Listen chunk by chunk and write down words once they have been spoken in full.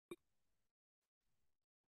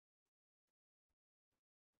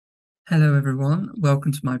Hello everyone,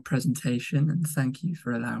 welcome to my presentation and thank you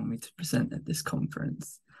for allowing me to present at this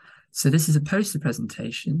conference. So this is a poster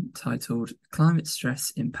presentation titled Climate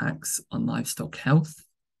Stress Impacts on Livestock Health,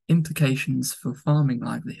 Implications for Farming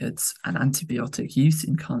Livelihoods and Antibiotic Use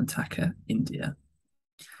in Karnataka, India.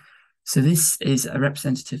 So this is a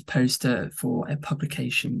representative poster for a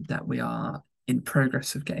publication that we are in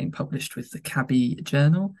progress of getting published with the CABI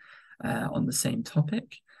journal on the same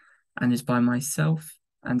topic, and is by myself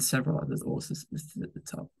and several other authors listed at the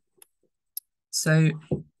top. So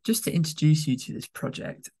just to introduce you to this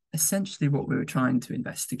project, essentially what we were trying to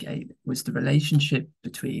investigate was the relationship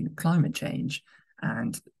between climate change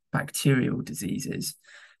and bacterial diseases,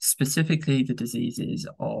 specifically the diseases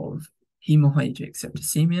of hemorrhagic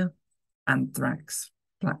septicemia, anthrax,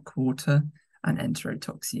 black quarter, and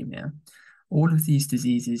enterotoxemia. All of these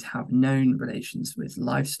diseases have known relations with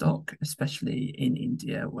livestock, especially in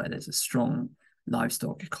India, where there's a strong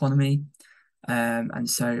livestock economy. And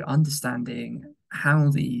so understanding how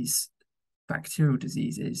these bacterial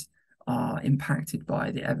diseases are impacted by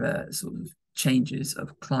the ever sort of changes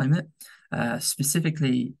of climate,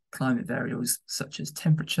 specifically climate variables such as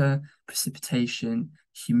temperature, precipitation,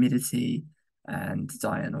 humidity, and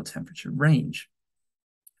diurnal temperature range.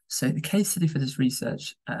 So the case study for this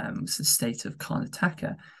research was the state of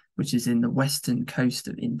Karnataka, which is in the western coast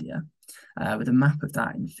of India, with a map of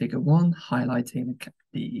that in figure 1, highlighting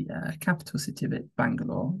the capital city of it,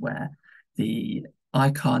 Bangalore, where the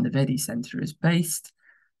Karnataka Centre is based.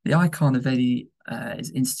 The Karnataka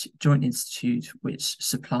is a joint institute which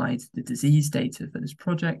supplied the disease data for this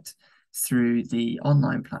project through the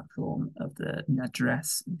online platform of the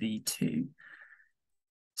Nadres V2.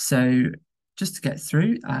 So just to get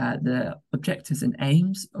through, the objectives and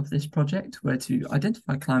aims of this project were to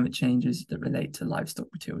identify climate changes that relate to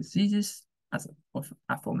livestock bacterial diseases, as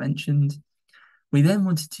aforementioned. We then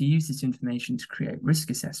wanted to use this information to create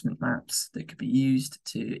risk assessment maps that could be used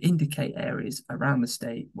to indicate areas around the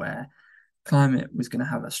state where climate was going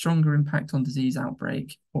to have a stronger impact on disease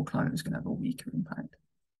outbreak or climate was going to have a weaker impact.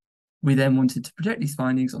 We then wanted to project these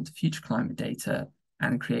findings onto future climate data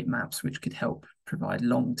and create maps which could help provide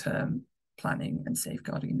long-term planning and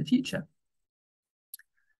safeguarding in the future.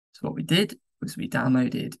 So what we did was we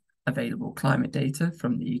downloaded available climate data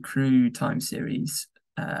from the CRU time series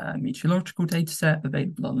meteorological dataset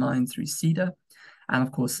available online through CEDA, and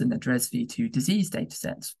of course the Nadres V2 disease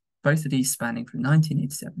datasets, both of these spanning from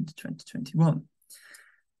 1987 to 2021.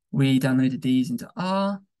 We downloaded these into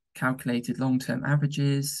R, calculated long-term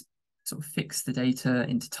averages, sort of fixed the data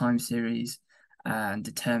into time series, and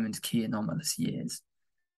determined key anomalous years.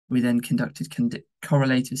 We then conducted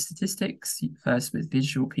correlative statistics, first with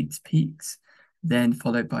visual peak-to-peaks, then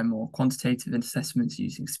followed by more quantitative assessments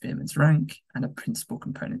using Spearman's rank and a principal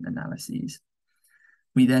component analyses.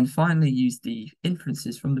 We then finally used the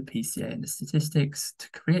inferences from the PCA and the statistics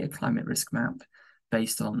to create a climate risk map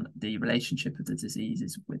based on the relationship of the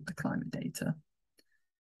diseases with the climate data.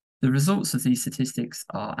 The results of these statistics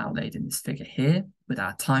are outlaid in this figure here, with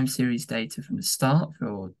our time series data from the start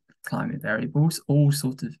for climate variables, all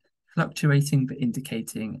sort of fluctuating but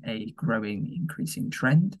indicating a growing, increasing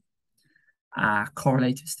trend. Our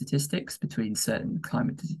correlative statistics between certain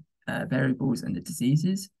climate variables and the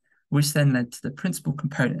diseases, which then led to the principal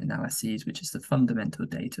component analyses, which is the fundamental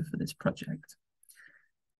data for this project.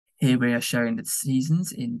 Here we are showing the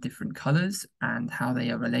seasons in different colors and how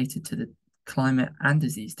they are related to the climate and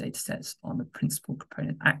disease datasets on the principal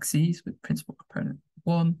component axes, with principal component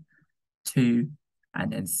 1, 2,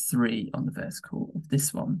 and then 3 on the vertical of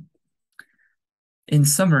this one. In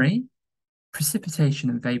summary, precipitation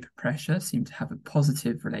and vapor pressure seem to have a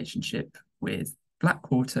positive relationship with black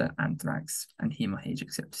quarter, anthrax, and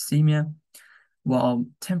hemorrhagic septicemia, while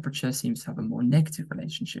temperature seems to have a more negative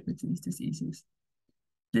relationship with these diseases.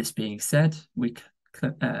 This being said, we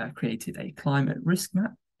created a climate risk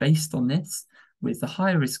map based on this, with the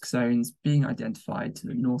high risk zones being identified to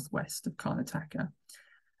the northwest of Karnataka,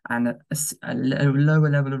 and a lower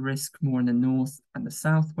level of risk more in the north and the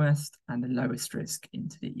southwest, and the lowest risk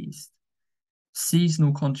into the east.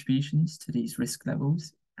 Seasonal contributions to these risk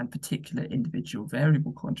levels and particular individual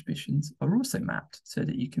variable contributions are also mapped so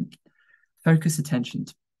that you can focus attention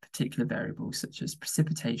to particular variables such as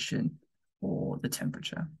precipitation or the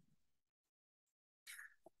temperature.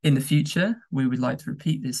 In the future, we would like to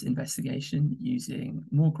repeat this investigation using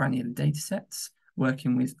more granular data sets,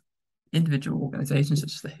 working with individual organizations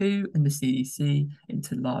such as the WHO and the CDC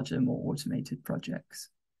into larger, more automated projects.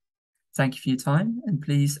 Thank you for your time, and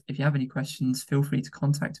please, if you have any questions, feel free to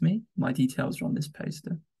contact me. My details are on this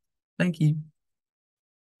poster. Thank you.